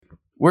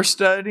We're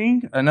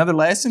studying another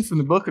lesson from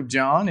the book of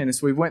John, and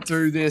as we went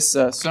through this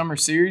summer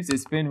series,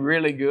 it's been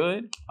really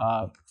good.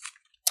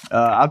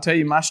 I'll tell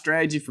you my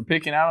strategy for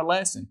picking out a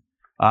lesson.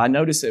 I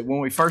noticed that when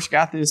we first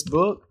got this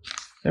book,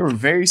 there were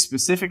very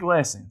specific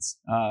lessons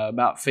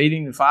about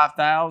feeding the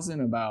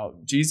 5,000,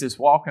 about Jesus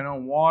walking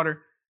on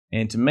water,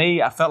 and to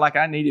me, I felt like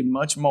I needed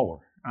much more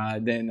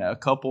than a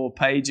couple of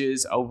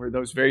pages over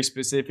those very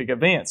specific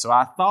events. So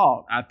I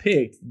thought I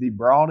picked the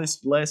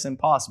broadest lesson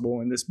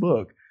possible in this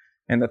book.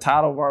 And the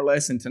title of our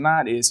lesson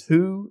tonight is,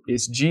 Who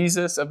is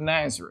Jesus of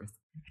Nazareth?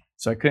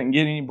 So I couldn't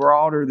get any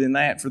broader than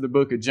that for the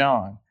book of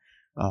John.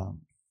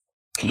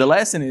 The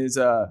lesson is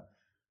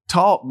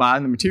taught by,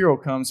 and the material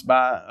comes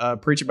by a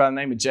preacher by the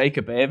name of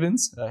Jacob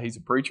Evans. He's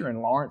a preacher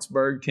in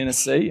Lawrenceburg,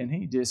 Tennessee.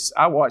 And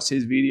I watched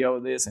his video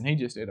of this, and he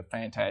just did a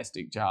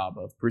fantastic job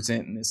of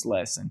presenting this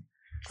lesson.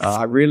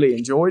 I really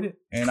enjoyed it,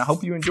 and I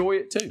hope you enjoy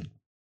it too.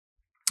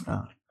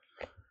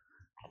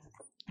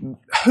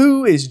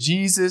 Who is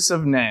Jesus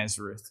of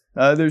Nazareth?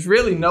 There's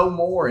really no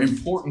more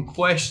important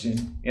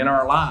question in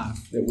our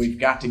life that we've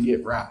got to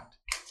get right.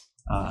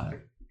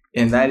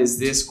 And that is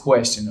this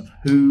question of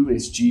who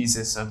is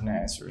Jesus of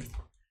Nazareth?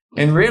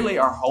 And really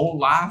our whole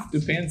life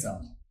depends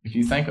on it, if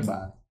you think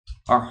about it.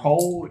 Our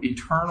whole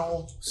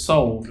eternal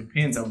soul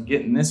depends on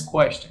getting this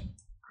question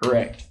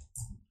correct.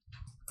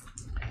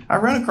 I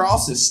run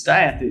across this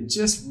stat that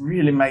just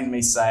really made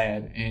me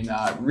sad, and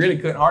I really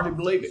couldn't hardly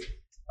believe it.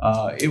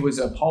 It was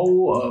a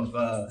poll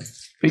of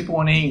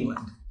people in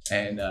England,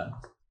 and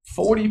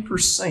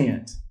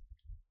 40%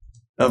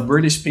 of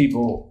British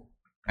people,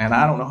 and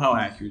I don't know how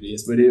accurate it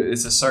is, but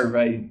it's a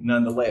survey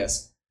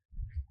nonetheless,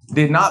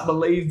 did not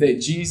believe that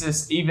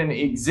Jesus even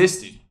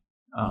existed.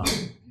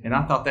 And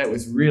I thought that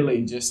was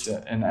really just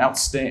an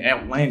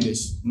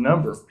outlandish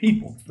number of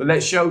people. But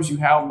that shows you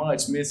how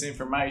much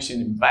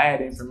misinformation and bad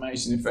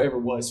information, if ever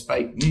was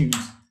fake news,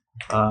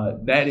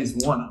 that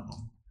is one of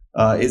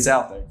them, is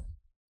out there.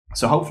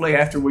 So hopefully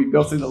after we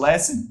go through the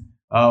lesson,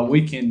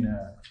 we can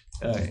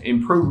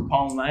improve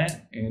upon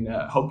that, and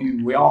hope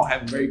we all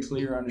have a very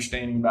clear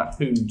understanding about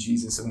who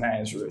Jesus of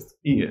Nazareth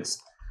is.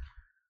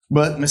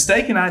 But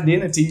mistaken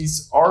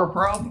identities are a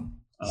problem.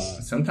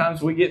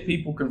 Sometimes we get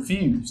people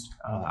confused.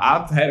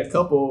 I've had a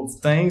couple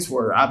of things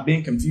where I've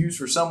been confused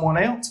for someone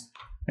else,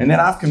 and then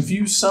I've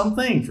confused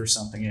something for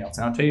something else.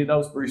 And I'll tell you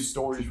those brief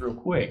stories real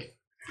quick.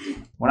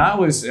 When I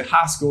was a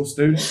high school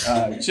student,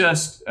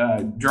 just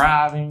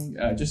driving,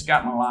 just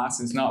got my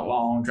license not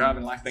long,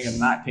 driving like I think a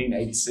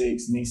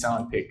 1986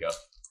 Nissan pickup.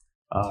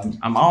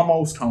 I'm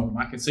almost home.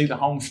 I can see the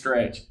home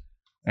stretch,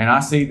 and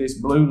I see this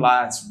blue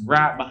lights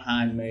right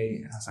behind me.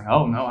 And I was like,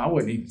 oh no, I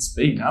wasn't even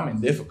speeding. I'm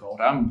in difficult.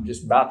 I'm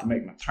just about to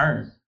make my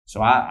turn.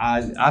 So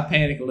I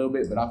panic a little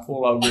bit, but I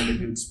pull over in a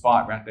good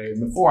spot right there.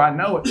 And before I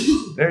know it,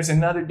 there's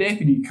another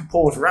deputy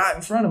pulls right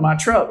in front of my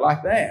truck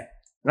like that.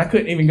 And I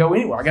couldn't even go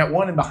anywhere. I got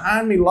one in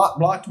behind me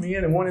blocked me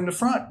in, and one in the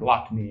front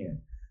blocked me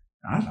in.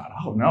 And I thought,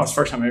 oh no, it's the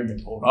first time I've ever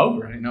been pulled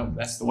over. I didn't know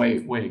that's the way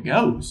it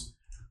goes.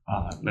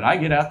 But I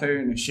get out there,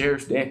 and the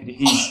sheriff's deputy,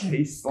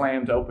 he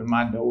slams open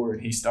my door,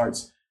 and he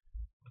starts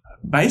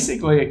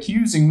basically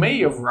accusing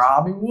me of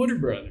robbing Woodard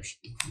Brothers.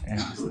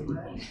 And I was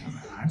like,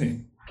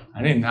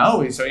 I didn't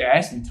know. So he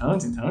asked me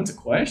tons and tons of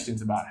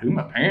questions about who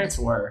my parents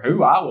were,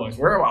 who I was,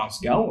 where I was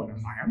going.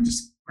 I'm like, I'm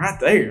just right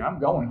there. I'm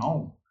going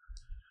home.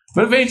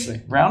 But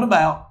eventually,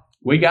 roundabout,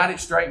 we got it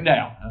straightened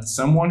out.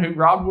 Someone who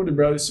robbed Woodard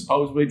Brothers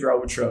supposedly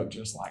drove a truck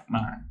just like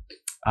mine.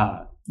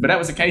 But that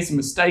was a case of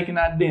mistaken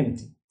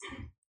identity.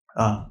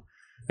 And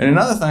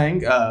another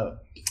thing,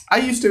 I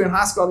used to, in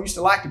high school, I used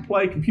to like to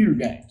play computer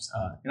games.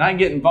 And I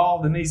get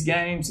involved in these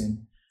games, and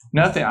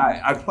nothing.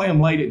 I play them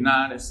late at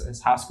night,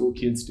 as high school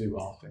kids do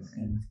often.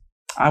 And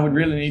I would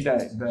really need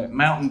that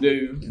Mountain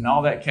Dew and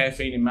all that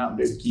caffeine in Mountain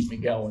Dew to keep me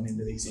going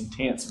into these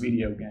intense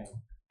video game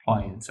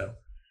playing. So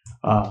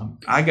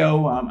I go,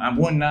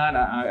 one night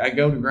I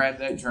go to grab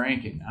that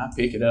drink, and I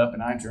pick it up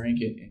and I drink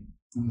it,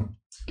 and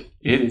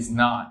it is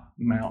not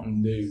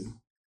Mountain Dew.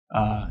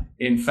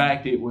 In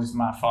fact, it was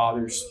my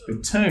father's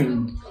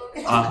spittoon,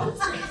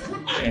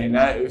 and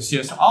that was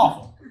just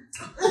awful.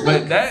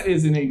 But that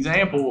is an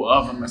example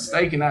of a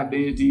mistaken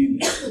identity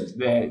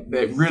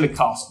that really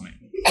cost me.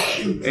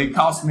 It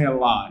cost me a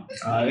lot.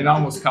 It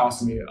almost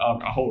cost me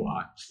a whole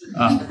lot.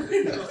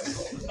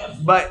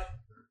 But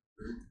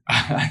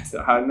I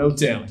have no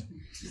telling.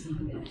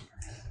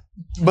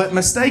 But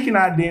mistaken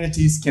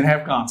identities can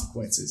have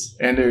consequences,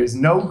 and there is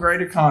no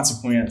greater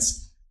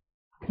consequence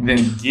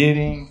than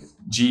getting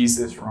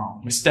Jesus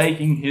wrong,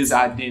 mistaking his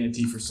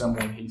identity for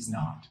someone he's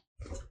not.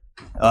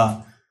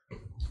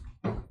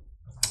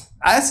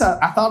 I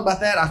thought about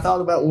that. I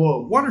thought about,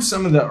 well, what are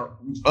some of the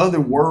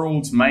other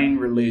world's main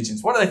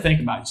religions? What do they think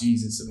about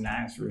Jesus of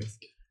Nazareth?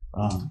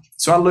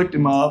 So I looked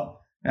him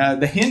up.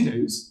 The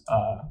Hindus,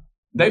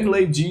 they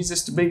believe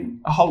Jesus to be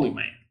a holy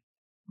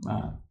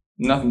man.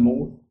 Nothing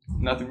more,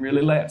 nothing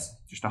really less.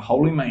 Just a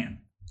holy man.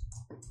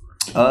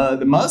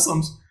 The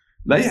Muslims,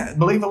 they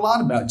believe a lot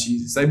about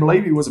Jesus. They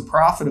believe he was a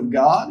prophet of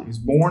God. He was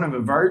born of a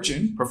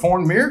virgin,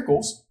 performed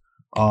miracles.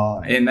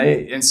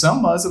 And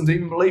some Muslims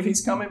even believe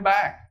he's coming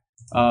back.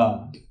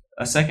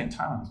 a second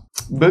time.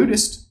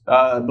 Buddhists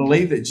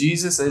believe that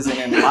Jesus is an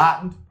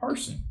enlightened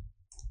person.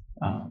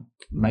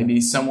 Maybe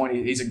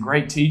he's a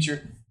great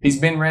teacher. He's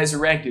been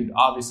resurrected,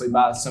 obviously,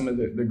 by some of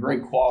the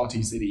great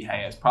qualities that he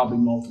has, probably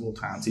multiple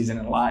times. He's an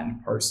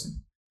enlightened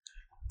person.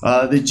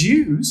 The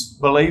Jews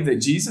believe that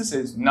Jesus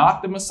is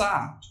not the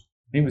Messiah.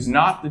 He was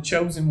not the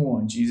chosen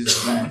one,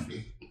 Jesus of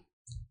Nazareth.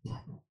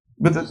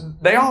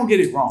 But they all get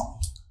it wrong,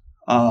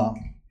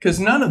 because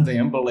none of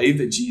them believe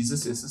that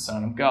Jesus is the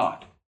Son of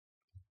God.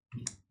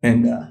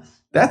 And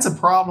that's a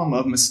problem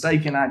of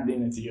mistaken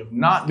identity, of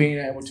not being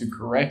able to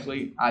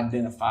correctly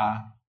identify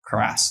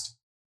Christ.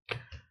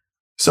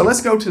 So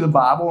let's go to the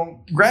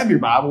Bible. Grab your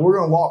Bible. We're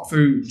going to walk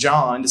through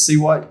John to see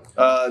what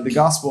the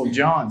Gospel of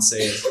John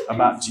says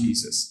about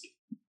Jesus.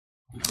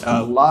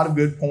 A lot of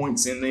good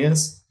points in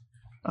this.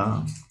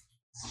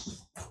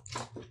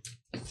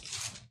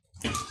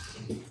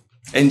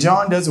 And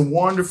John does a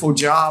wonderful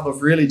job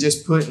of really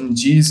just putting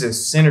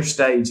Jesus center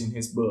stage in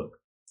his book.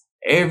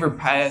 Every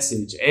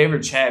passage, every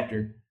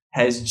chapter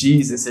has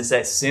Jesus as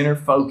that center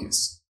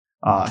focus.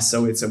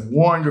 So it's a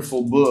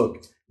wonderful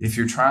book if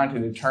you're trying to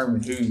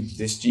determine who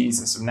this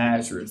Jesus of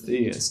Nazareth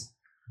is.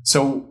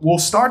 So we'll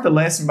start the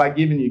lesson by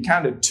giving you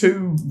kind of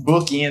two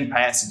bookend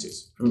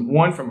passages,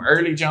 one from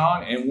early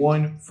John and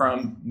one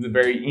from the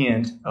very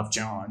end of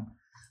John.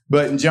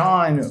 But in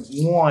John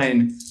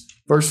 1,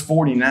 verse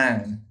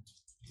 49,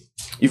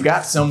 you've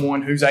got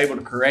someone who's able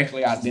to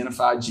correctly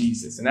identify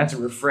Jesus, and that's a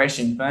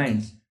refreshing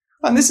thing.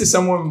 And this is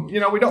someone,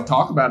 we don't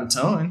talk about a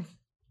ton,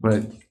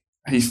 but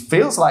he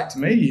feels like to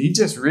me, he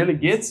just really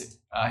gets it.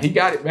 He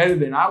got it better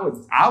than I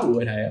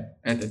would have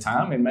at the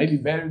time, and maybe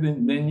better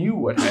than you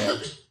would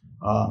have.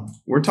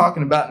 We're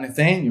talking about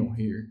Nathanael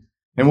here.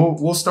 And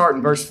we'll start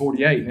in verse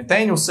 48.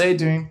 Nathanael said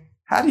to him,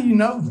 "How do you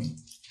know me?"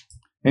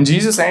 And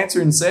Jesus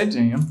answered and said to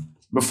him,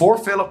 "Before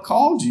Philip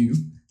called you,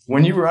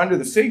 when you were under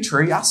the fig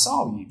tree, I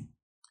saw you."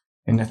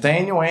 And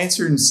Nathanael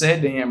answered and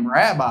said to him,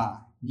 "Rabbi,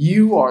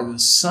 you are the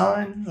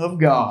Son of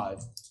God.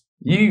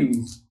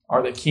 You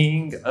are the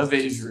King of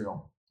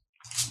Israel."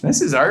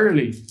 This is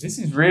early. This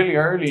is really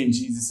early in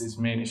Jesus'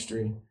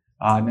 ministry.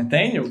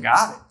 Nathanael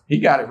got it. He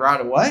got it right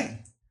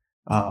away.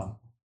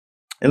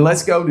 And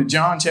let's go to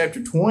John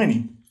chapter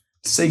 20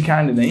 to see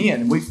kind of the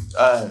end.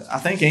 I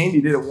think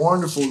Andy did a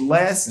wonderful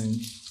lesson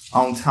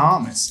on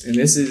Thomas. And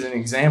this is an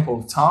example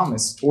of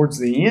Thomas towards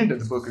the end of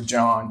the book of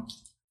John.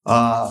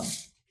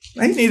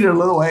 He needed a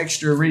little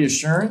extra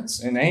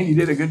reassurance, and Andy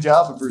did a good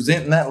job of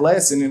presenting that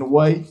lesson in a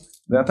way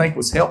that I think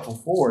was helpful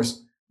for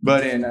us.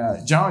 But in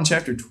John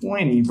chapter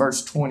 20,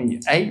 verse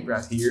 28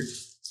 right here,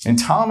 and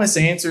Thomas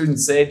answered and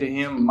said to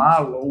him, "My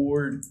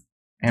Lord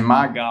and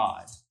my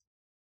God."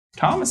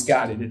 Thomas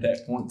got it at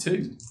that point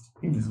too.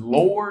 He was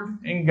Lord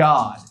and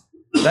God.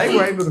 They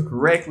were able to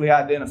correctly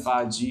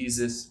identify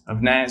Jesus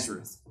of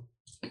Nazareth.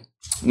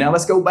 Now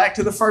let's go back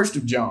to the first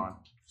of John.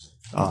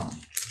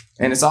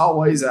 And as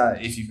always,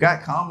 if you've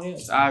got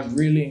comments, I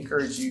really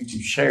encourage you to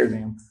share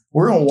them.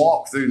 We're going to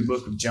walk through the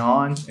book of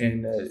John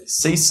and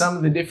see some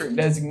of the different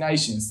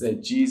designations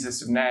that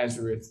Jesus of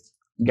Nazareth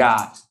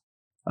got.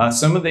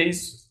 Some of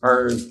these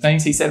are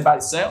things he said about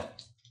himself.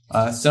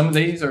 Some of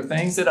these are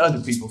things that other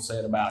people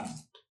said about him.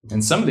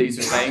 And some of these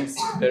are things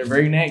that are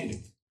very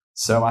negative.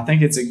 So I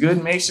think it's a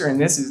good mixture,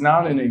 and this is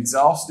not an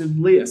exhaustive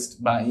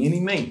list by any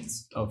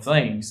means of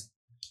things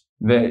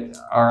that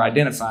are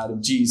identified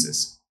of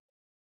Jesus.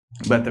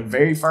 But the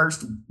very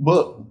first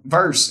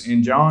verse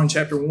in John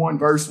chapter 1,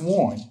 verse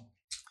 1,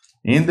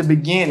 "In the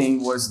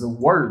beginning was the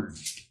Word,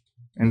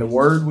 and the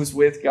Word was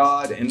with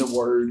God, and the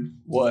Word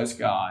was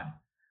God."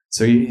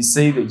 So you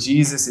see that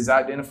Jesus is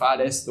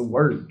identified as the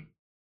Word.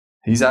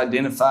 He's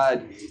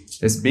identified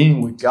as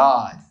being with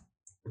God.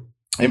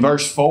 In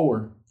verse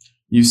 4,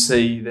 you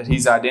see that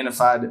he's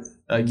identified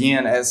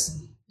again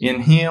as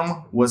in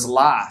him was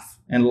life,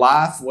 and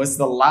life was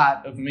the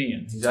light of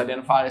men. He's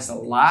identified as the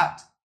light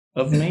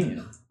of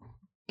men.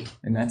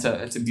 And that's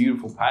a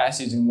beautiful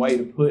passage and way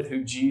to put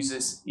who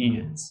Jesus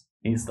is.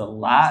 He's the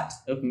light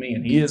of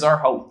men. He is our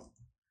hope.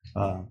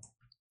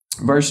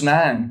 Verse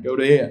 9, go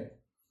to it.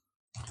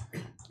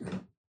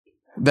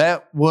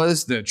 "That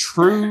was the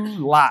true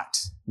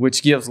light,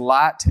 which gives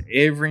light to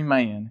every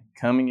man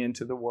coming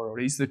into the world."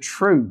 He's the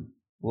true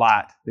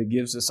light that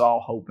gives us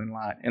all hope and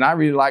light. And I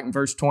really like in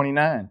verse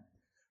 29.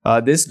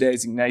 This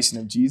designation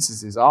of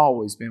Jesus has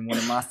always been one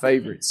of my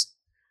favorites.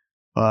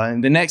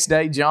 And the next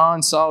day,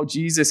 John saw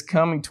Jesus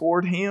coming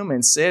toward him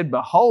and said,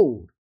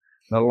 "Behold,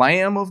 the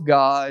Lamb of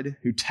God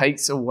who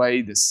takes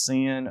away the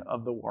sin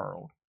of the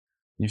world."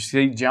 You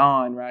see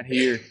John right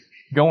here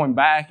going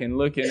back and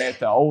looking at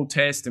the Old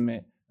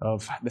Testament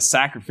of the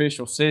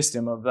sacrificial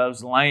system of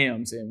those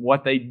lambs and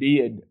what they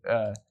did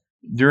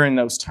during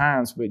those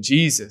times. But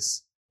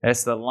Jesus,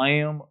 that's the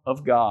Lamb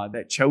of God,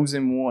 that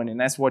chosen one, and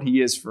that's what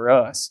he is for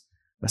us,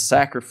 the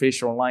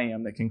sacrificial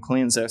lamb that can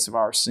cleanse us of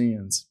our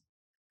sins.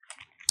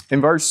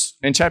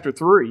 In chapter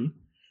 3,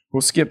 we'll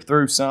skip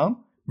through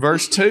some.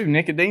 Verse 2,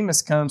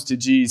 Nicodemus comes to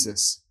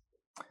Jesus.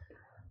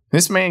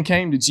 This man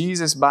came to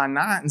Jesus by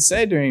night and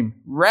said to him,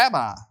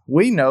 Rabbi,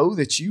 we know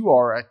that you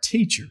are a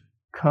teacher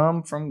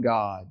come from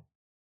God.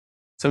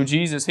 So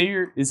Jesus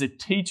here is a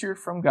teacher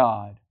from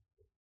God.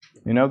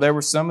 You know, there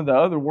were some of the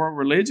other world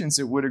religions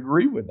that would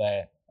agree with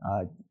that.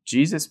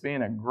 Jesus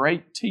being a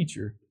great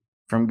teacher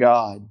from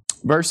God.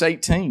 Verse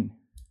 18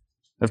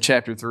 of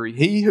chapter 3.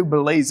 He who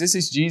believes, this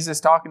is Jesus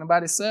talking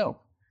about himself.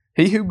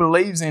 He who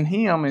believes in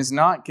him is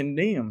not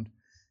condemned,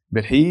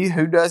 but he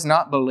who does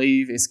not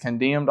believe is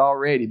condemned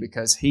already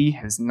because he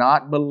has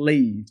not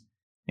believed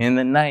in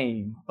the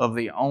name of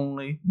the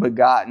only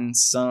begotten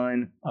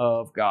Son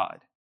of God.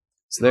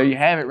 So there you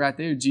have it right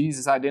there.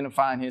 Jesus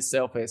identifying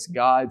himself as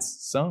God's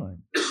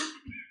Son.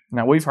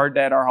 Now we've heard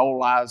that our whole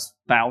lives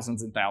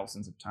thousands and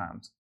thousands of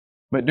times.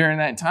 But during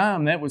that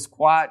time, that was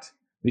quite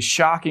the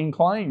shocking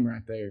claim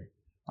right there.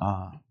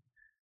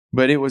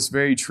 But it was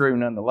very true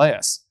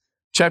nonetheless.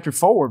 Chapter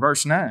 4,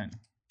 verse 9.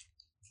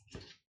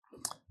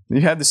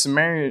 You have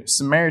the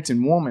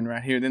Samaritan woman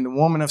right here. Then the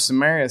woman of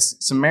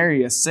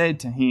Samaria said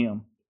to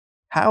him,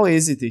 how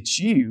is it that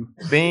you,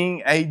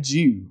 being a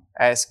Jew,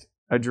 ask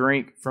a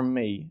drink from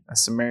me, a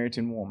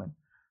Samaritan woman?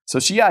 So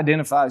she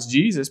identifies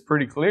Jesus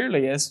pretty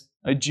clearly as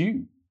a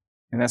Jew.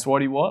 And that's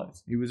what he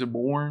was. He was a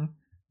born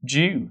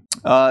Jew.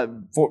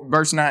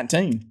 Verse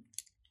 19.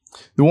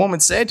 The woman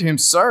said to him,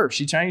 Sir,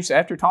 she changed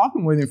after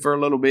talking with him for a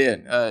little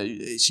bit.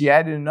 She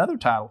added another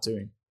title to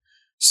him.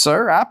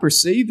 Sir, I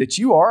perceive that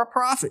you are a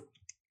prophet.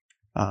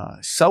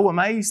 So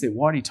amazed at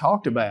what he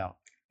talked about.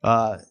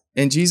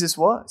 And Jesus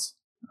was.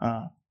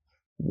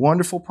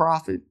 Wonderful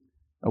prophet,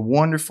 a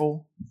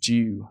wonderful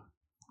Jew.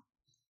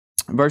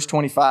 Verse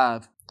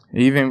 25,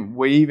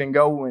 we even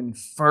go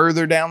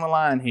further down the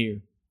line here.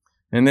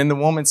 And then the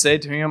woman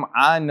said to him,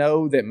 I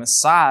know that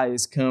Messiah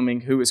is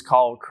coming, who is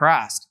called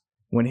Christ.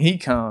 When he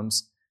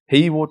comes,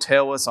 he will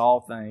tell us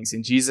all things.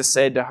 And Jesus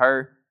said to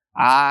her,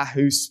 I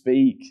who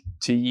speak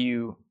to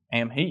you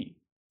am he.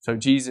 So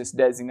Jesus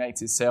designates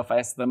himself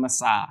as the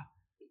Messiah.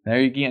 There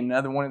again,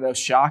 another one of those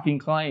shocking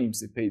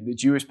claims that the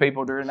Jewish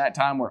people during that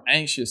time were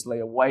anxiously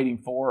awaiting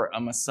for a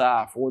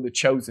Messiah, for the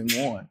chosen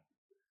one.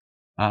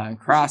 And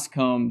Christ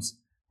comes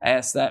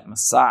as that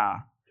Messiah.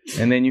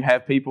 And then you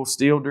have people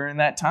still during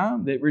that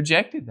time that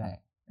rejected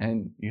that.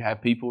 And you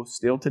have people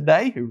still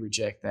today who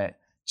reject that.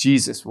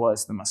 Jesus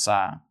was the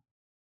Messiah.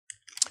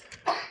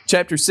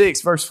 Chapter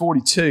 6, verse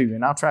 42.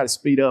 And I'll try to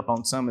speed up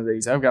on some of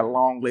these. I've got a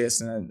long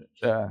list. And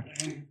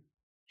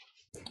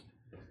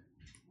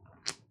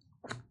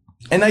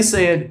they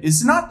said,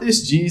 is not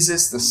this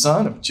Jesus the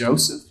son of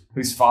Joseph,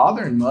 whose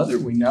father and mother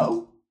we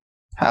know?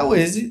 How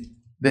is it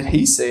that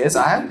he says,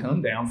 I have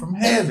come down from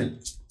heaven?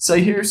 So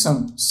here's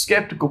some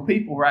skeptical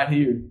people right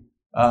here.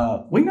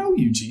 We know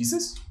you,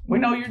 Jesus. We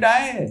know your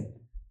dad.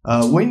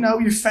 We know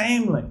your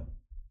family.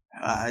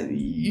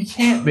 You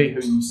can't be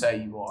who you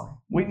say you are.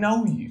 We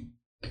know you.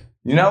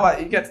 You know,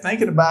 you got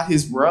thinking about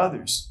his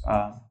brothers.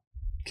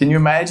 Can you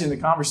imagine the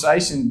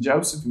conversation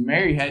Joseph and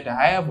Mary had to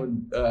have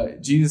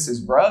with Jesus'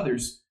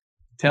 brothers,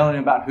 telling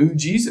him about who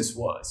Jesus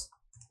was?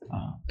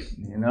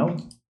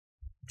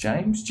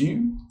 James,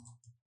 Jew.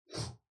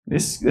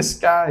 This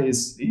guy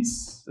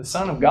he's the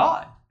Son of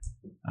God.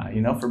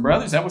 For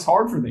brothers, that was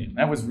hard for them.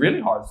 That was really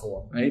hard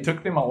for them. It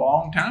took them a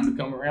long time to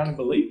come around and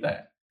believe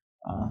that.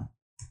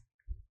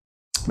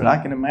 But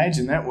I can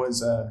imagine that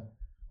was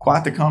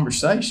quite the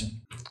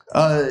conversation.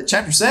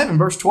 Chapter 7,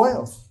 verse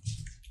 12.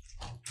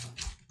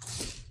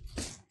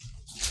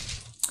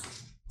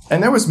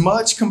 And there was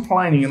much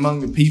complaining among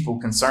the people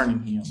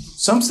concerning him.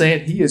 Some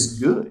said he is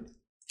good.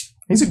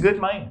 He's a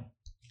good man.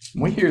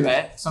 We hear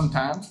that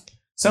sometimes.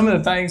 Some of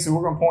the things that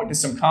we're going to point to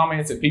some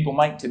comments that people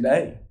make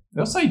today.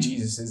 They'll say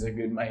Jesus is a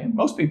good man.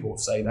 Most people will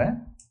say that.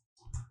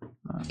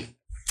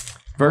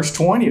 Verse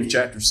 20 of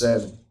chapter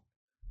 7.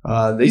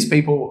 These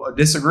people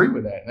disagree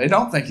with that. They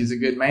don't think he's a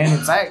good man.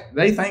 In fact,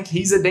 they think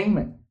he's a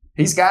demon.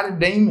 He's got a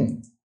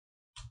demon.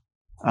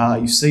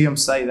 You see them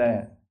say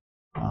that.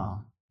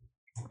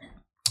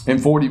 In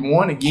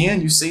 41,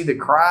 again, you see that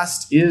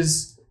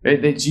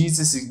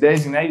Jesus is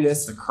designated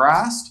as the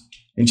Christ.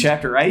 In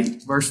chapter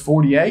 8, verse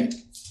 48,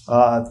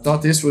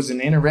 thought this was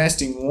an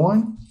interesting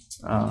one.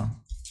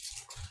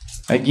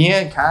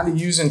 Again, kind of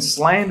using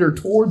slander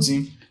towards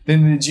him.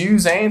 Then the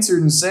Jews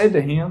answered and said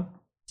to him,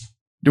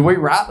 do we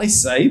rightly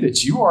say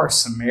that you are a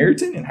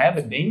Samaritan and have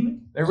a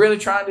demon? They're really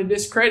trying to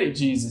discredit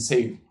Jesus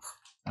here.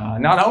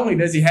 Not only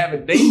does he have a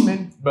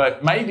demon,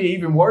 but maybe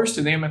even worse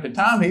to them at the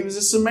time, he was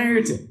a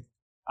Samaritan.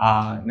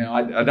 Now,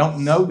 I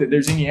don't know that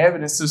there's any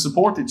evidence to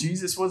support that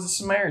Jesus was a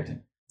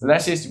Samaritan. So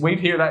that's just, we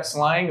hear that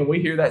slang and we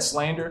hear that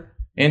slander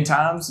in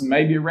times,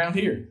 maybe around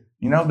here.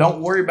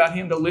 Don't worry about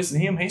him. Don't listen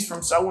to him. He's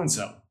from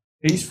so-and-so.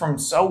 He's from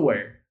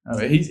somewhere.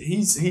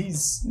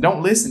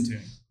 Don't listen to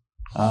him.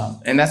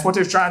 And that's what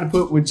they're trying to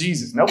put with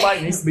Jesus.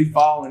 Nobody needs to be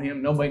following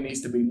him. Nobody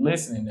needs to be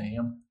listening to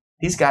him.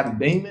 He's got a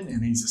demon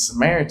and he's a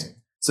Samaritan.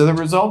 So the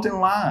resulting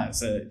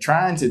lies,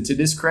 trying to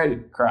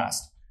discredit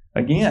Christ.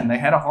 Again, they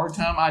had a hard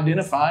time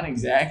identifying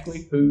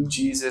exactly who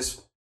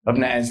Jesus of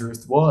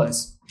Nazareth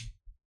was.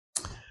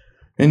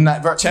 In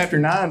chapter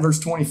 9, verse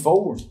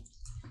 24,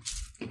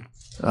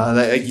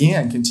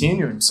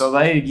 Continuing. So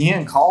they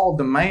again called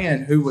the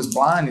man who was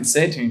blind and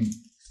said to him,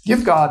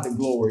 "Give God the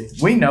glory.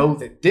 We know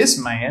that this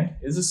man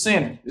is a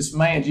sinner." This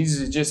man, Jesus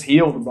has just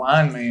healed a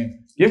blind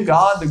man. Give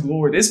God the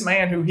glory. This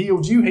man who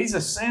healed you, he's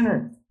a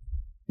sinner.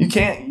 You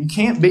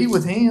can't be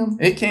with him.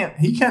 He can't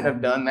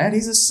have done that.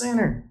 He's a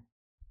sinner.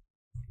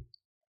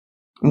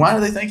 Why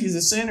do they think he's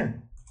a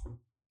sinner?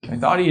 They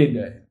thought he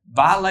had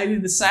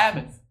violated the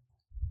Sabbath.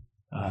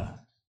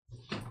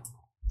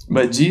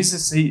 But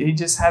Jesus, he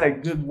just had a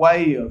good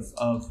way of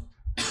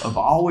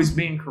always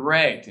being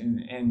correct.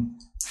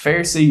 And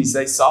Pharisees,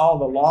 they saw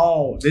the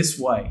law this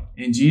way.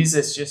 And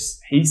Jesus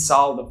he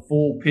saw the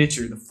full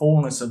picture, the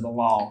fullness of the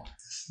law.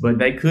 But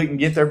they couldn't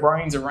get their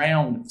brains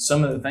around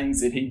some of the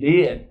things that he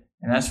did.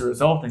 And as a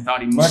result, they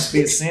thought he must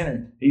be a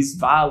sinner. He's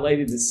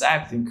violated the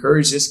Sabbath,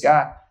 encouraged this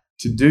guy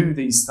to do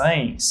these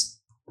things.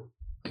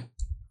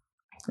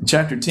 In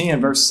chapter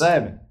 10, verse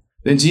 7,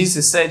 then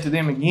Jesus said to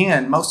them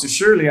again, "Most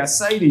assuredly I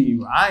say to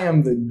you, I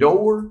am the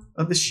door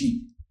of the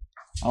sheep."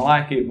 I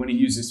like it when he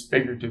uses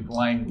figurative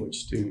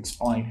language to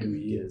explain who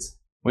he is.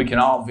 We can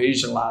all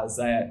visualize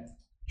that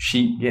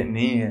sheep getting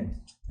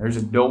in. There's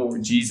a door,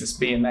 Jesus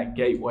being that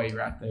gateway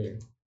right there.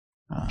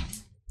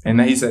 And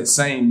he's that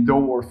same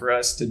door for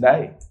us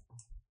today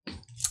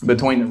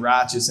between the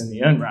righteous and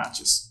the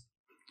unrighteous.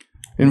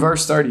 In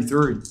verse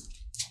 33,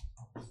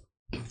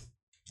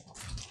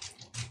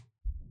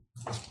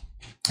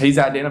 he's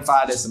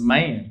identified as a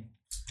man.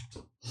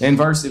 In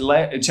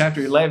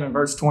chapter 11,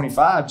 verse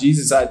 25,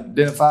 Jesus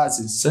identifies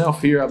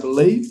himself here, I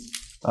believe.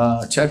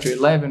 Chapter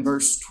 11,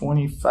 verse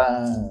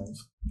 25.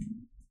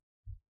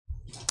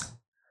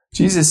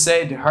 Jesus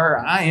said to her,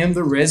 "I am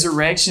the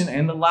resurrection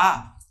and the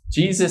life."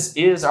 Jesus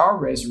is our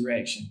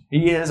resurrection.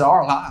 He is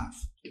our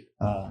life.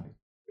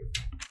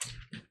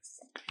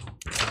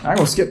 I'm going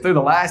to skip through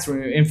the last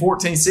one. In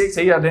 14:6,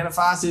 he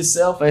identifies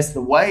himself as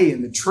the way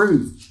and the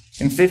truth.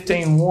 In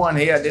 15:1,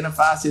 he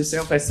identifies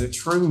himself as the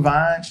true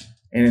vine.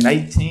 And in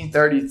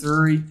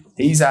 18:33,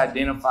 he's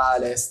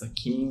identified as the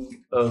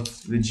King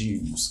of the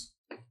Jews.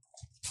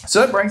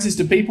 So it brings us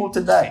to people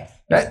today.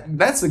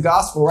 That's the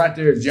gospel right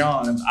there of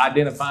John, of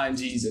identifying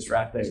Jesus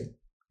right there.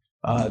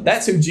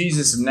 That's who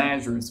Jesus of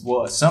Nazareth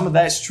was. Some of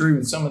that's true,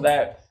 and some of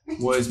that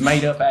was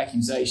made up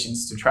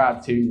accusations to try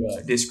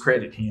to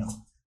discredit him.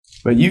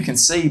 But you can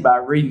see by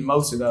reading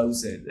most of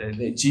those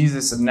that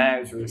Jesus of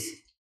Nazareth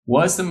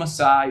was the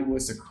Messiah,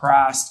 was the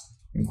Christ,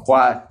 and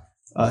quite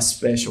a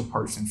special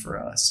person for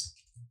us.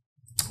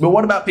 But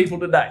what about people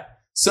today?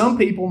 Some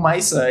people may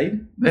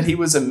say that he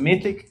was a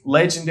mythic,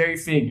 legendary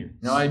figure.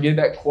 You know, I get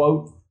that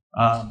quote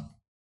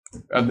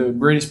of the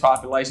British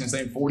population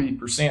saying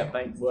 40%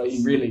 think, well,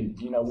 he really,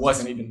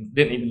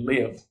 didn't even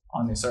live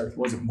on this earth,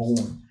 wasn't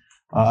born.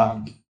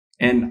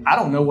 And I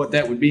don't know what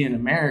that would be in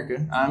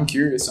America. I'm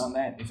curious on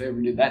that. If they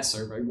ever did that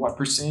survey, what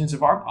percentage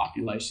of our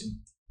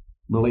population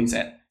believes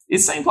that? It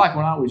seems like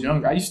when I was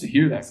younger, I used to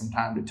hear that from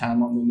time to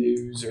time on the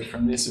news or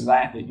from this or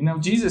that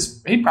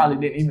Jesus, he probably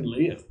didn't even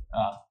live.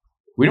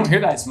 We don't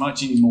hear that as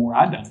much anymore.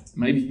 I don't.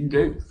 Maybe you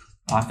do.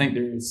 I think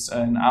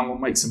and I'm going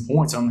to make some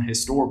points on the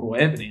historical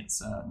evidence.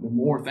 The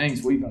more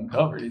things we've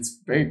uncovered,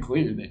 it's very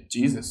clear that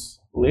Jesus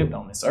lived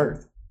on this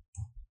earth.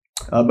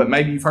 But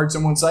maybe you've heard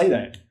someone say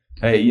that.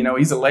 Hey,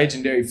 he's a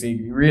legendary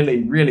figure. He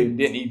really, really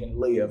didn't even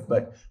live.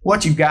 But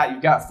what you've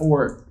got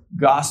four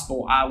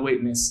gospel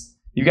eyewitness.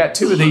 You've got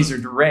two of these are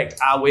direct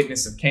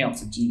eyewitness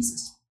accounts of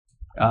Jesus.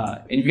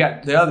 And you've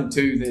got the other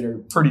two that are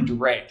pretty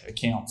direct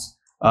accounts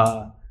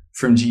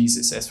from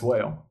Jesus as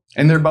well.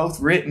 And they're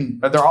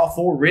all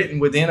four written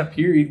within a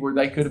period where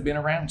they could have been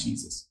around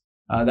Jesus.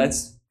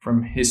 That's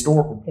from a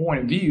historical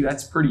point of view,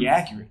 that's pretty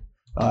accurate.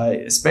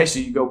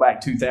 Especially you go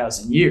back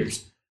 2,000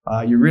 years.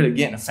 You're really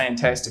getting a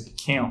fantastic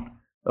account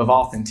of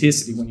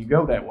authenticity when you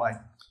go that way.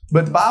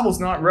 But the Bible's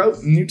not wrote,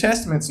 the New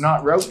Testament's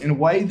not wrote in a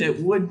way that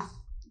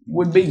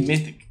would be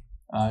mythic.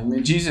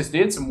 Jesus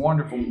did some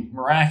wonderful,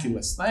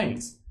 miraculous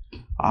things.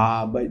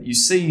 But you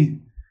see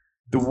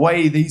the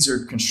way these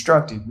are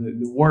constructed,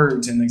 the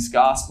words in these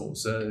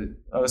Gospels,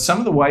 some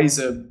of the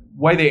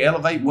way they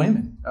elevate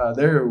women.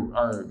 There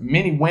are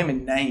many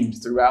women named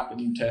throughout the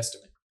New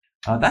Testament.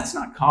 That's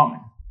not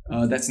common.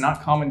 That's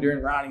not common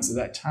during writings of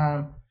that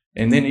time,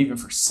 and then even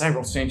for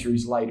several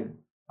centuries later.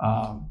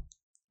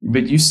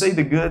 But you see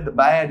the good, the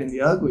bad, and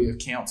the ugly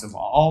accounts of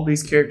all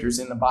these characters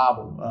in the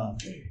Bible.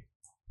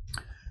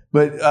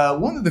 But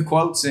one of the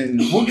quotes, and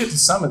we'll get to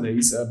some of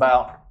these,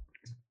 about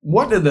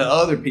what did the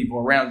other people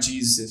around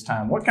Jesus'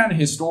 time, what kind of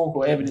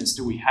historical evidence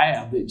do we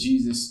have that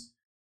Jesus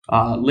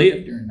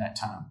lived during that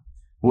time?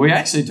 Well,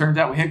 it turns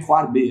out we had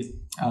quite a bit.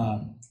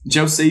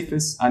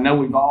 Josephus, I know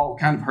we've all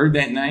kind of heard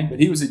that name,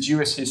 but he was a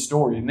Jewish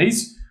historian.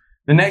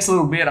 The next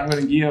little bit I'm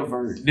going to give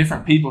are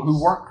different people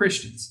who weren't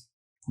Christians,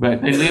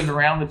 but they lived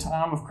around the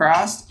time of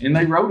Christ and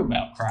they wrote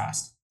about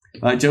Christ.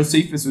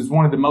 Josephus was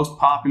one of the most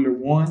popular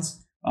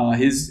ones.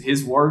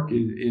 His work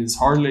is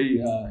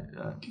hardly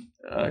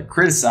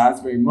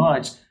criticized very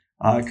much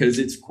because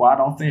it's quite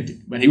authentic.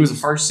 But he was a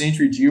first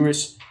century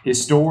Jewish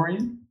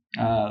historian,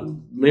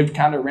 lived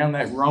kind of around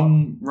that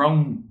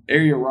Rome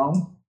area,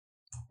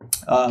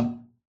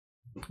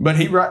 But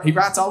he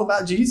writes all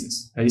about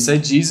Jesus. He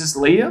said Jesus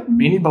lived.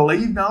 Many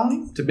believed on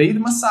him to be the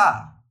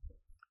Messiah.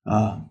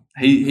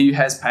 He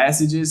has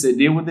passages that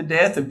deal with the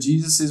death of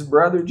Jesus'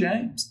 brother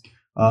James.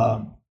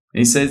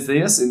 He says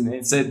this, and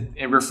it said,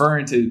 and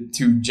referring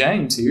to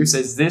James here,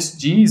 says this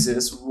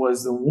Jesus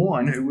was the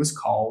one who was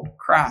called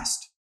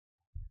Christ.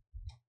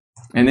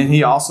 And then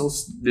he also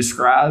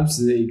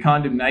describes the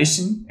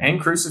condemnation and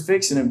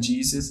crucifixion of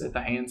Jesus at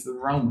the hands of the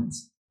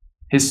Romans.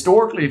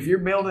 Historically, if you're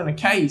building a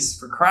case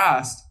for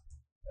Christ,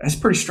 that's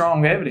pretty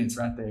strong evidence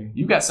right there.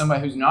 You've got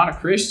somebody who's not a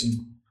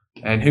Christian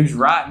and who's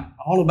writing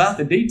all about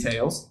the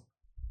details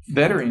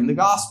that are in the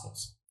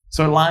Gospels.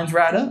 So it lines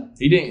right up.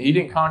 He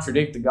didn't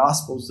contradict the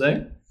Gospels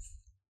there.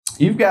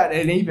 You've got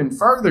an even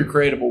further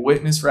credible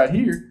witness right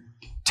here,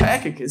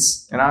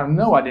 Tychicus, and I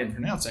know I didn't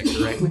pronounce that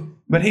correctly,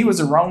 but he was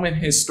a Roman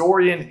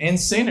historian and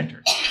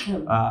senator.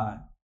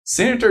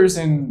 Senators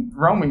in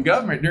Roman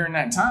government during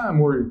that time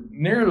were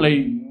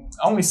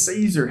only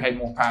Caesar had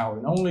more power,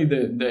 and only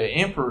the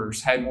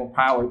emperors had more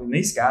power than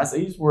these guys.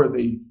 These were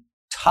the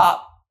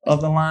top of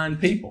the line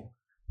people.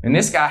 And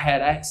this guy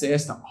had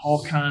access to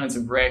all kinds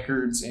of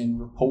records and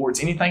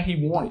reports. Anything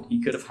he wanted,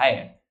 he could have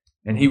had.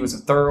 And he was a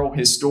thorough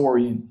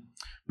historian.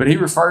 But he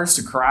refers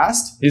to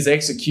Christ, his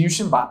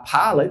execution by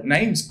Pilate,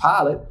 names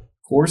Pilate.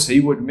 Of course,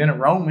 he would have been a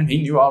Roman.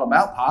 He knew all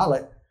about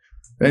Pilate.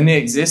 And the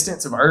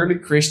existence of early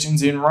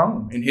Christians in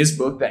Rome in his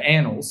book, The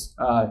Annals.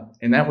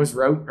 And that was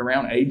wrote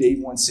around AD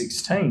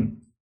 116.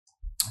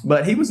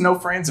 But he was no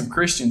friend of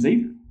Christians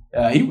either.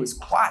 He was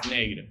quite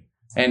negative.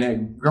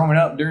 And growing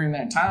up during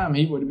that time,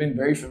 he would have been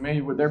very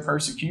familiar with their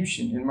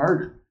persecution and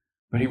murder.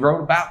 But he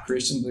wrote about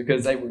Christians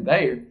because they were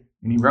there.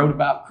 And he wrote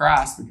about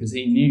Christ because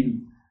he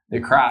knew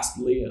that Christ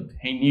lived.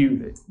 He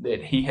knew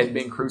that he had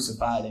been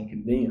crucified and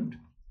condemned.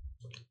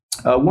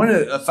 One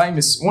of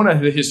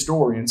the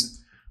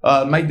historians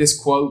made this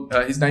quote.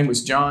 His name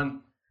was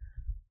John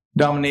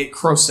Dominic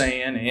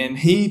Crossan, and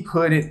he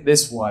put it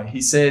this way.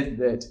 He said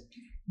that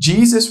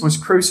Jesus was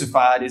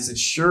crucified as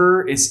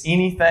sure as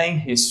anything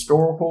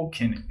historical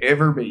can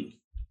ever be,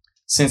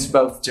 since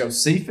both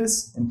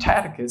Josephus and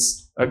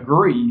Tacitus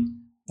agree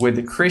with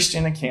the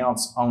Christian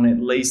accounts on at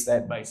least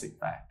that basic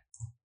fact.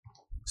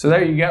 So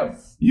there you go.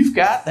 You've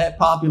got that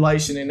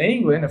population in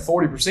England of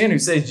 40% who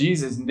says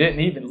Jesus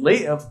didn't even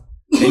live.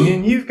 And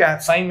then you've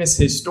got famous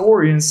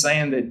historians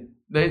saying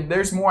that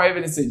there's more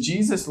evidence that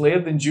Jesus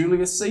lived than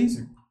Julius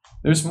Caesar.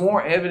 There's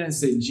more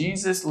evidence that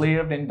Jesus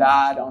lived and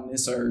died on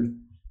this earth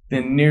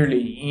than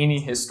nearly any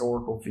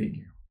historical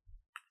figure.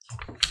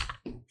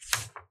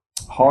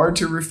 Hard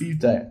to refute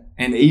that.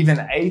 And even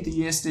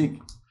atheistic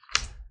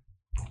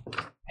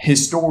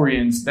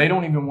historians, they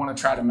don't even want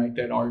to try to make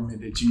that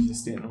argument that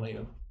Jesus didn't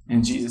live.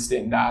 And Jesus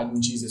didn't die,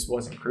 and Jesus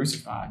wasn't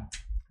crucified.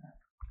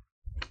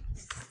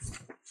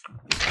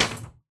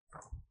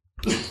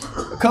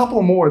 A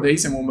couple more of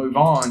these, and we'll move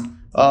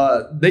on.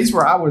 I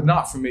was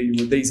not familiar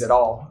with these at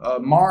all.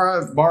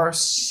 Mara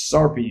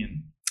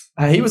Bar-Sarpian.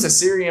 He was a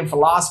Syrian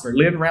philosopher,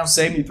 lived around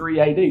 73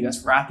 AD.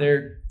 That's right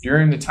there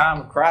during the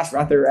time of Christ,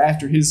 right there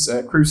after his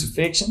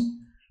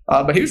crucifixion.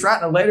 But he was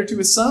writing a letter to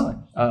his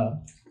son.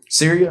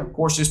 Syria, of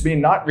course, just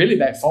being not really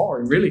that far,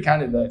 and really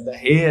kind of the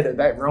head of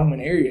that Roman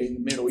area in the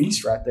Middle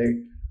East right there.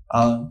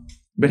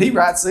 But he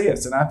writes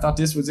this, and I thought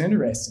this was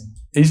interesting.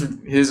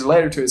 His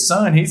letter to his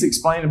son, he's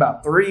explaining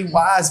about 3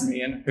 wise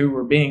men who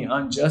were being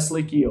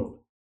unjustly killed.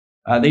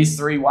 These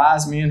 3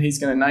 wise men he's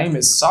going to name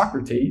is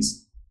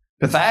Socrates,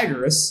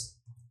 Pythagoras,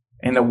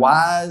 and the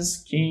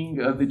wise king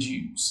of the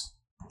Jews.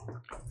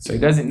 So he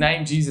doesn't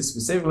name Jesus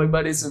specifically,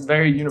 but it's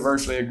very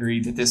universally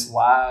agreed that this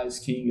wise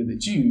king of the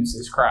Jews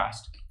is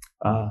Christ.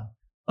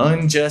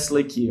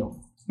 Unjustly killed.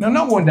 Now,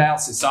 no one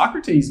doubts that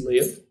Socrates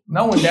lived.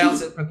 No one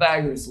doubts that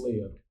Pythagoras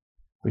lived.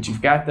 But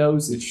you've got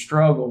those that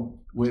struggle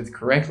with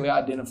correctly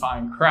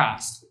identifying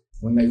Christ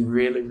when they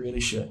really, really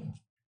shouldn't.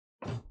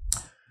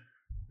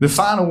 The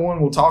final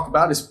one we'll talk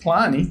about is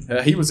Pliny.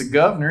 He was a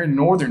governor in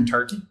northern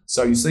Turkey.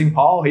 So you see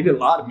Paul, he did a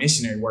lot of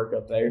missionary work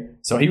up there.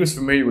 So he was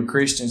familiar with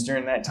Christians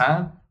during that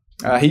time.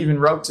 He even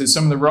wrote to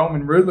some of the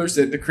Roman rulers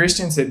that the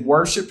Christians had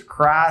worshipped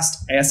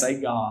Christ as a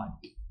god.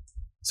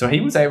 So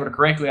he was able to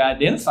correctly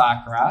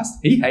identify Christ.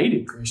 He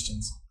hated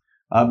Christians,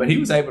 but he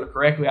was able to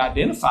correctly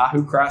identify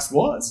who Christ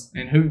was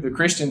and who the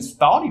Christians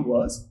thought he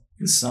was,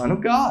 the Son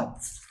of God.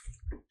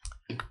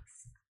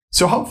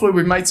 So hopefully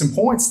we've made some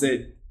points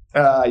that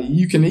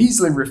you can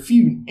easily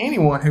refute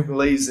anyone who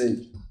believes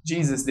that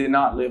Jesus did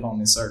not live on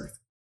this earth.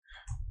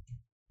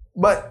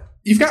 But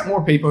you've got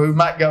more people who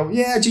might go,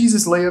 yeah,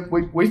 Jesus lived.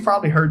 We've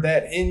probably heard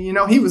that. And,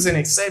 he was an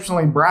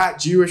exceptionally bright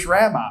Jewish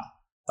rabbi.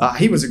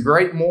 He was a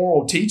great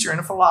moral teacher and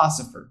a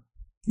philosopher.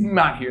 You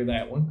might hear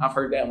that one. I've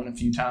heard that one a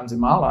few times in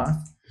my life.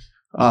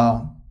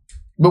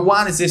 But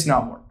why does this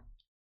not work?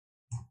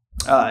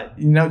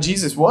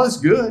 Jesus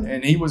was good,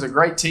 and he was a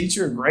great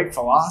teacher, a great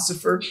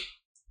philosopher.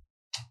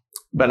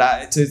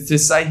 But to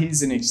say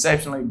he's an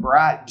exceptionally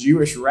bright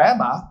Jewish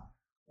rabbi,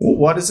 well,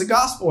 what does the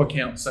gospel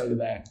account say to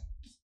that?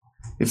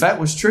 If that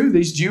was true,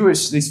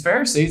 these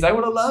Pharisees, they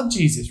would have loved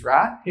Jesus,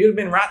 right? He would have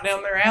been right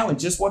down their alley,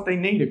 just what they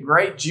need, a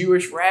great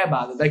Jewish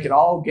rabbi that they could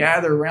all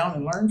gather around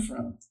and learn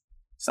from.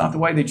 It's not the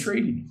way they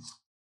treated him.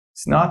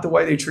 It's not the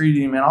way they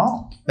treated him at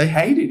all. They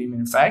hated him,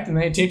 in fact, and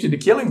they attempted to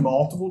kill him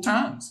multiple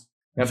times.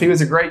 Now, if he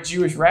was a great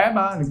Jewish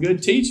rabbi and a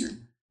good teacher,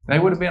 they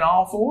would have been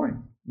all for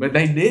him. But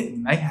they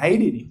didn't. They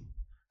hated him,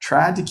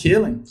 tried to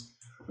kill him.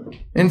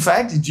 In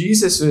fact,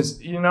 Jesus was,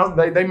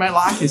 they may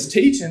like his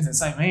teachings and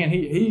say, man,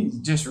 he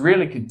just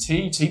really could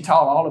teach. He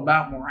taught all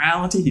about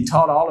morality. He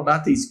taught all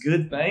about these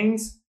good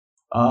things.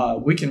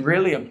 We can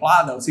really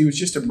apply those. He was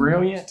just a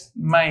brilliant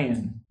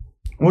man.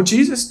 Well,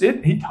 Jesus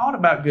did. He taught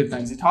about good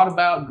things. He taught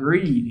about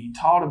greed. He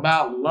taught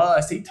about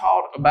lust. He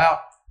taught about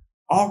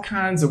all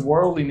kinds of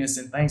worldliness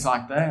and things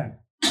like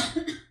that.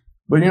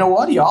 But you know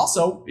what? He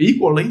also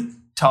equally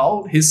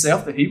told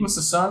himself that he was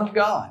the Son of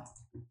God.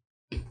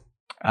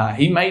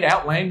 He made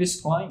outlandish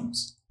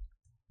claims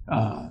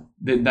that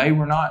they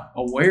were not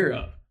aware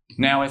of.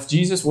 Now, if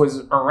Jesus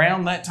was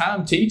around that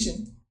time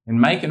teaching and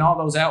making all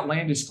those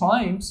outlandish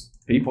claims,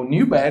 people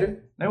knew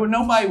better.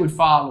 Nobody would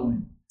follow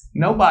him.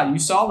 Nobody. You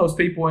saw those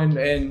people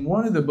in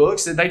one of the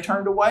books that they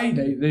turned away.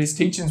 These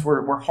teachings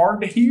were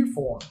hard to hear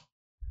for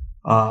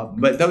them.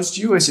 But those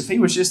Jewish, if he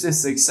was just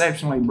this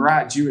exceptionally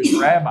bright Jewish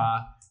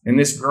rabbi and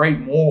this great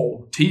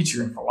moral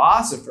teacher and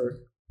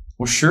philosopher,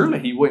 well, surely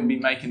he wouldn't be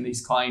making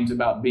these claims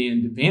about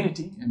being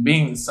divinity and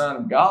being the Son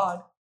of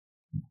God.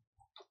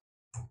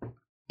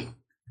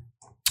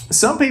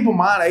 Some people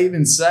might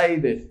even say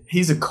that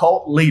he's a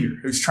cult leader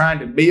who's trying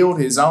to build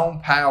his own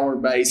power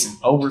base and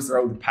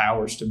overthrow the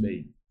powers to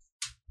be.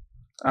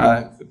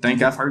 I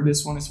think I've heard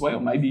this one as well.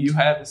 Maybe you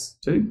have this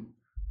too.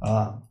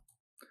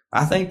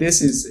 I think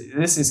this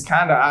is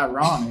kind of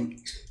ironic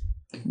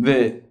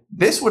that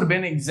this would have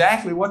been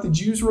exactly what the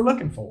Jews were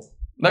looking for.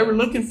 They were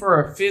looking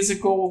for a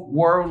physical,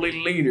 worldly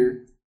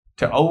leader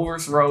to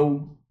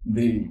overthrow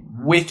the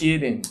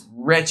wicked and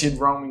wretched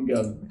Roman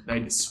government. They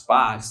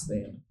despised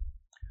them.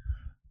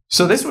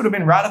 So this would have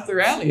been right up their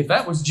alley. If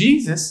that was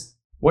Jesus,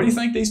 what do you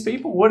think these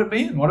people would have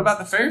been? What about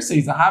the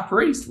Pharisees, the high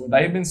priest? Would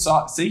they have been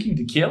seeking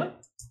to kill him?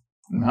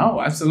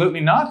 No, absolutely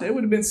not. They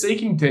would have been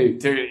seeking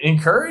to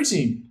encourage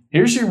him.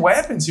 Here's your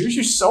weapons. Here's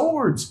your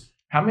swords.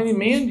 How many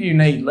men do you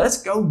need?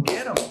 Let's go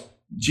get them.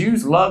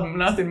 Jews love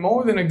nothing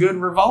more than a good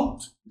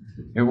revolt.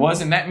 It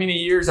wasn't that many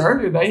years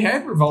earlier they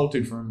had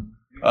revolted from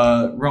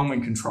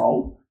Roman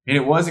control. And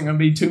it wasn't going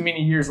to be too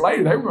many years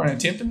later they were going to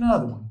attempt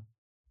another one.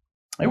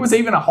 There was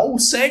even a whole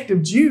sect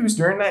of Jews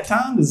during that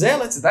time, the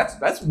Zealots.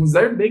 That was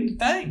their big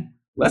thing.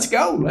 Let's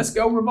go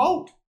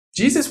revolt.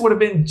 Jesus would have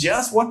been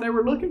just what they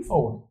were looking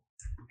for.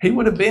 He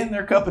would have been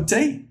their cup of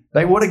tea.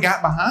 They would have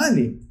got behind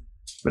him.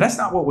 But that's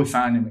not what we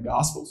find in the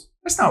Gospels.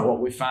 That's not what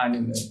we find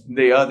in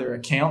the other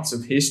accounts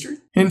of history.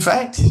 In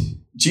fact,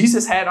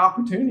 Jesus had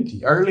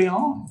opportunity early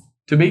on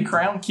to be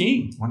crowned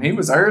king. When he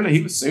was early,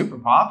 he was super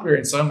popular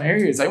in some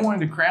areas. They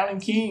wanted to crown him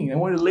king. They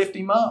wanted to lift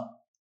him up.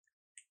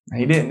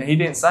 He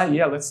didn't say,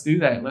 yeah, let's do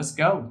that. Let's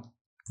go.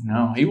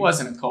 No, he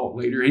wasn't a cult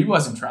leader. He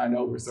wasn't trying to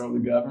overthrow the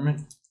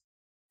government.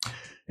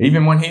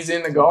 Even when he's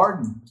in the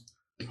garden,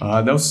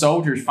 those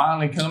soldiers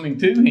finally coming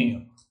to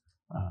him.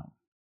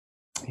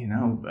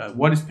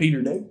 What does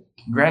Peter do?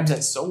 He grabs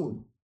that sword,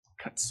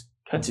 cuts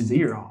his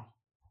ear off.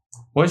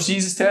 What does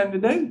Jesus tell him to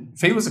do?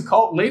 If he was a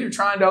cult leader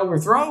trying to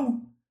overthrow,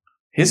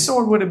 his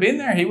sword would have been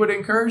there. He would have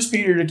encouraged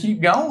Peter to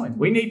keep going.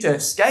 We need to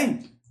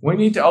escape. We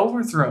need to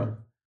overthrow.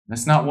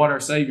 That's not what our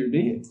Savior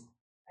did.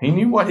 He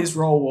knew what his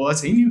role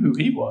was. He knew who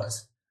he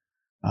was.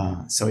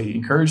 So he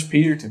encouraged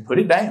Peter to put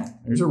it down.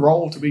 There's a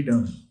role to be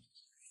done.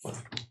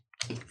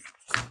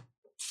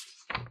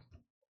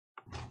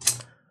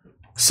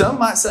 Some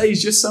might say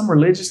he's just some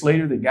religious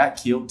leader that got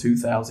killed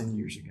 2,000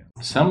 years ago.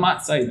 Some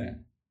might say that.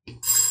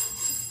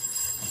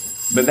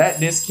 But that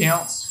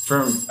discounts,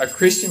 from a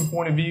Christian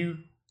point of view,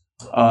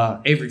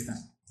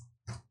 everything.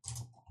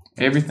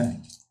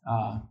 Everything.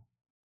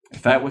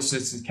 If that was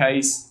just the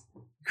case,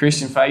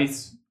 Christian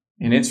faith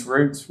in its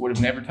roots would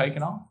have never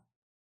taken off.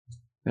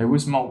 There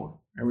was more.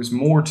 There was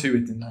more to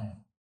it than that.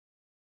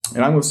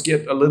 And I'm going to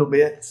skip a little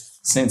bit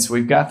since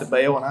we've got the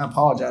bell, and I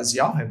apologize.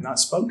 Y'all have not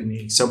spoken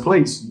yet. So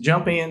please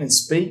jump in and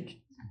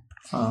speak.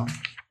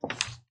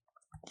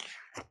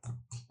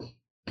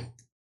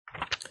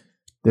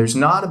 There's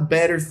not a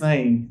better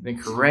thing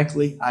than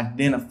correctly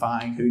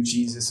identifying who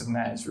Jesus of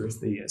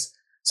Nazareth is.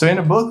 So in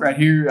the book right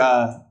here,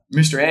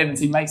 Mr. Evans,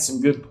 he makes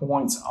some good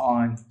points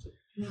on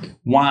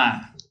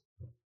why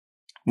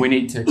we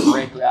need to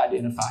correctly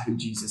identify who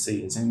Jesus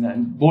is.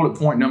 And bullet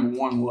point number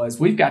 1 was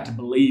we've got to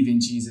believe in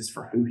Jesus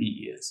for who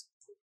he is.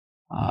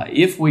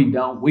 If we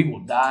don't, we will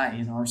die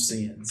in our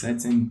sins.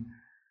 That's in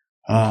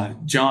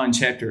John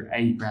chapter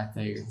 8 right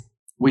there.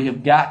 We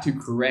have got to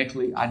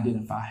correctly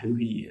identify who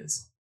he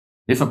is.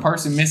 If a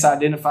person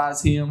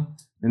misidentifies him,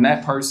 then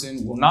that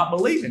person will not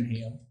believe in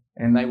him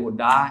and they will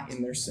die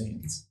in their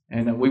sins.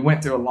 And we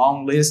went through a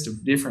long list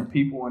of different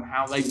people and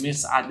how they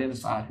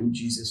misidentified who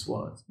Jesus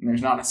was. And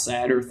there's not a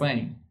sadder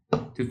thing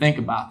to think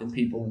about than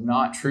people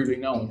not truly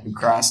knowing who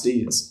Christ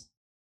is.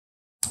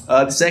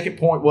 The second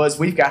point was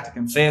we've got to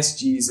confess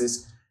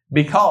Jesus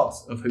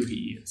because of who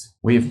he is.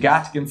 We have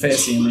got to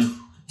confess him. In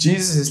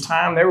Jesus'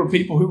 time, there were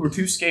people who were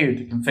too scared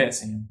to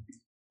confess him.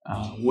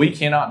 We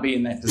cannot be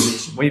in that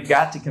position. We've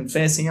got to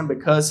confess him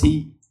because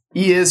he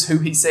is who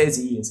he says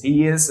he is.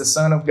 He is the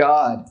Son of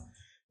God.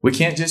 We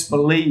can't just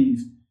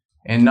believe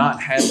and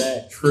not have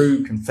that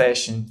true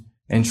confession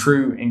and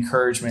true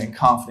encouragement and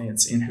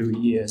confidence in who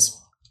he is.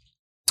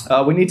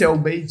 We need to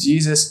obey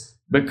Jesus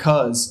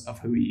because of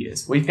who he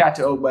is. We've got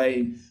to obey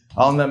him.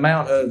 On the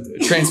Mount of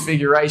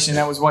Transfiguration,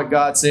 that was what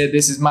God said.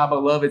 This is my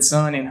beloved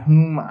Son in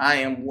whom I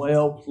am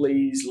well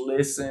pleased.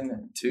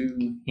 Listen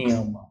to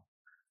him.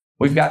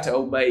 We've got to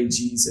obey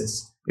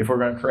Jesus if we're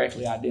going to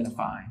correctly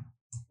identify him.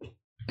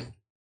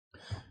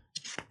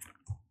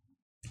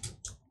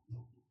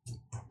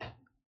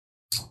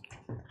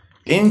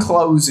 In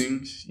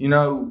closing,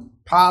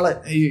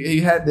 Pilate, he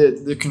had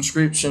the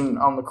conscription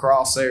on the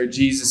cross there,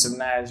 Jesus of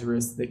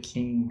Nazareth, the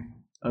King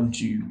of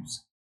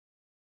Jews.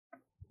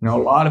 A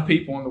lot of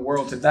people in the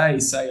world today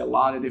say a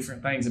lot of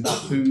different things about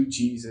who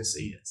Jesus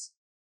is.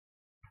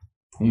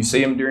 You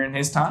see him during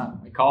his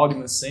time. They called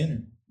him a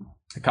sinner.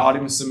 They called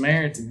him a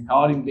Samaritan. They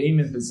called him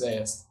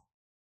demon-possessed.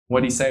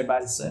 What did he say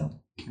about himself?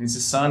 He's the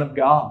Son of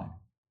God.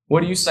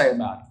 What do you say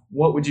about him?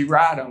 What would you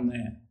write on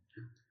that?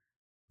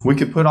 We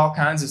could put all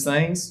kinds of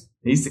things.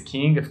 He's the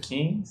King of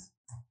Kings.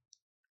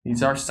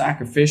 He's our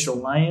sacrificial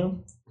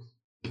lamb.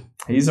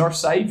 He's our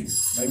Savior.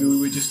 Maybe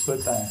we would just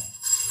put that.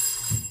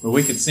 But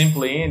we could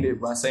simply end it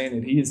by saying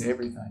that he is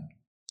everything.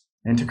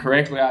 And to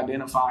correctly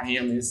identify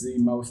him is the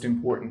most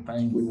important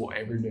thing we will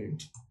ever do.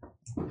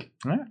 All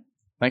right.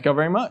 Thank you all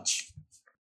very much.